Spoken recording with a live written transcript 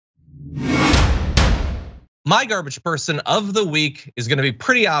My garbage person of the week is gonna be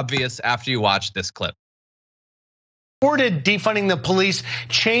pretty obvious after you watch this clip. Reported defunding the police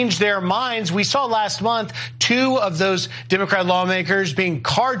changed their minds. We saw last month 2 of those Democrat lawmakers being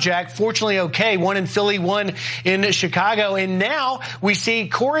carjacked. Fortunately, okay, one in Philly, one in Chicago. And now we see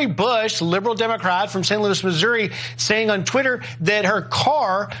Cori Bush, liberal Democrat from St. Louis, Missouri, saying on Twitter that her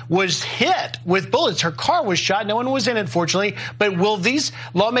car was hit with bullets. Her car was shot. No one was in it, fortunately. But will these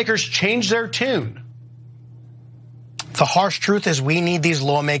lawmakers change their tune? The harsh truth is we need these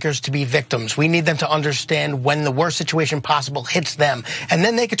lawmakers to be victims. We need them to understand when the worst situation possible hits them. And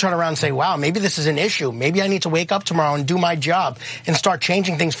then they could turn around and say, wow, maybe this is an issue. Maybe I need to wake up tomorrow and do my job and start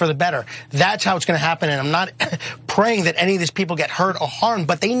changing things for the better. That's how it's going to happen. And I'm not praying that any of these people get hurt or harmed,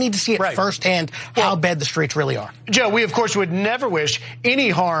 but they need to see it firsthand how bad the streets really are. Joe, we, of course, would never wish any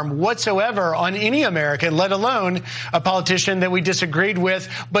harm whatsoever on any American, let alone a politician that we disagreed with.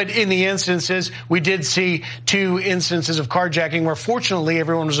 But in the instances, we did see 2 instances of carjacking where fortunately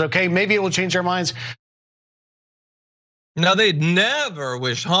everyone was okay. Maybe it will change their minds. No, they'd never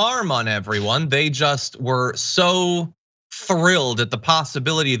wish harm on everyone. They just were so thrilled at the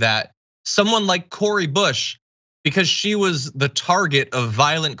possibility that someone like Cori Bush, because she was the target of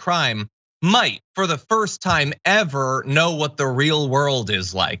violent crime, might, for the first time ever, know what the real world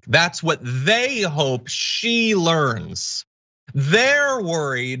is like. That's what they hope she learns. They're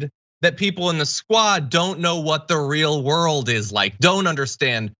worried that people in the squad don't know what the real world is like, don't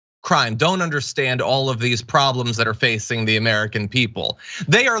understand crime, don't understand all of these problems that are facing the American people.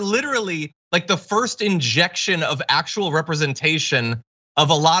 They are literally like the first injection of actual representation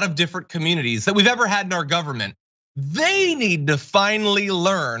of a lot of different communities that we've ever had in our government. They need to finally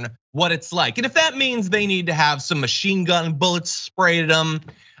learn what it's like. And if that means they need to have some machine gun bullets sprayed at them,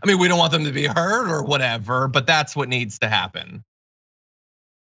 I mean, we don't want them to be hurt or whatever, but that's what needs to happen.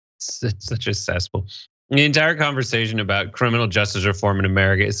 It's such a cesspool. The entire conversation about criminal justice reform in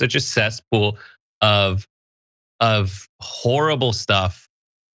America is such a cesspool of horrible stuff,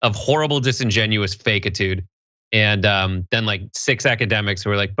 of horrible disingenuous fakeitude. And then like 6 academics who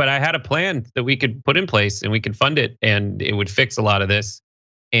were like, but I had a plan that we could put in place and we could fund it and it would fix a lot of this.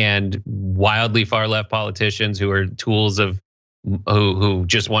 And wildly far left politicians who are tools of who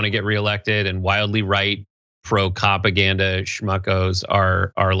just want to get reelected and wildly right pro-propaganda schmuckos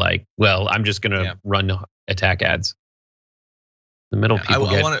are like, well, I'm just gonna run attack ads. The middle people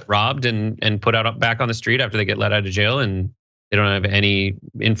get robbed and put out back on the street after they get let out of jail, and they don't have any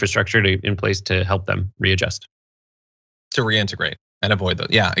infrastructure in place to help them readjust, to reintegrate and avoid those.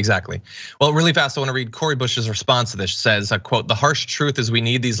 Yeah, exactly. Well, really fast, I want to read Cori Bush's response to this. It says, quote, "The harsh truth is we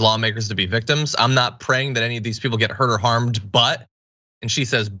need these lawmakers to be victims. I'm not praying that any of these people get hurt or harmed, but," and she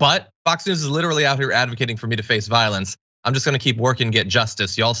says, "but Fox News is literally out here advocating for me to face violence. I'm just gonna keep working to get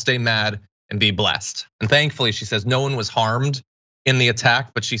justice. Y'all stay mad and be blessed." And thankfully, she says no one was harmed in the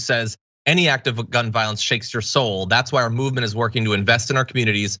attack, but she says any act of gun violence shakes your soul. That's why our movement is working to invest in our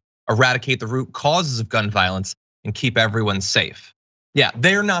communities, eradicate the root causes of gun violence, and keep everyone safe. Yeah,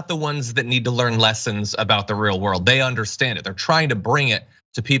 they're not the ones that need to learn lessons about the real world. They understand it. They're trying to bring it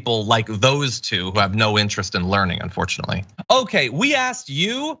to people like those 2 who have no interest in learning, unfortunately. Okay, we asked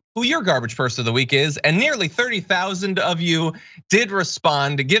you who your garbage person of the week is, and nearly 30,000 of you did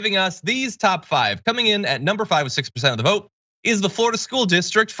respond, giving us these top 5. Coming in at number 5 with 6% of the vote is the Florida School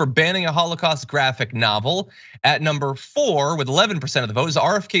District for banning a Holocaust graphic novel. At number 4 with 11% of the vote is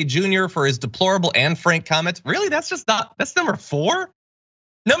RFK Jr. for his deplorable and frank comments. Really, that's number 4?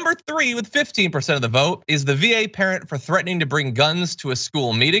 Number 3 with 15% of the vote is the VA parent for threatening to bring guns to a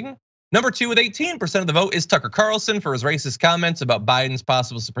school meeting. Number 2 with 18% of the vote is Tucker Carlson for his racist comments about Biden's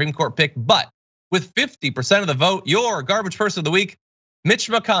possible Supreme Court pick. But with 50% of the vote, your garbage person of the week, Mitch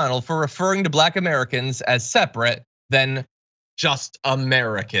McConnell, for referring to Black Americans as separate than just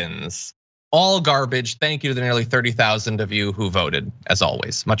Americans. All garbage. Thank you to the nearly 30,000 of you who voted, as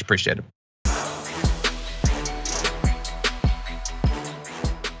always. Much appreciated.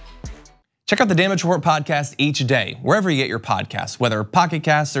 Check out the Damage Report podcast each day, wherever you get your podcasts, whether Pocket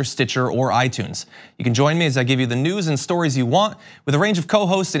Casts or Stitcher or iTunes. You can join me as I give you the news and stories you want, with a range of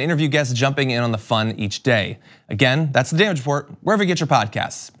co-hosts and interview guests jumping in on the fun each day. Again, that's the Damage Report, wherever you get your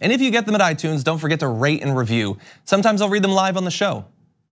podcasts. And if you get them at iTunes, don't forget to rate and review. Sometimes I'll read them live on the show.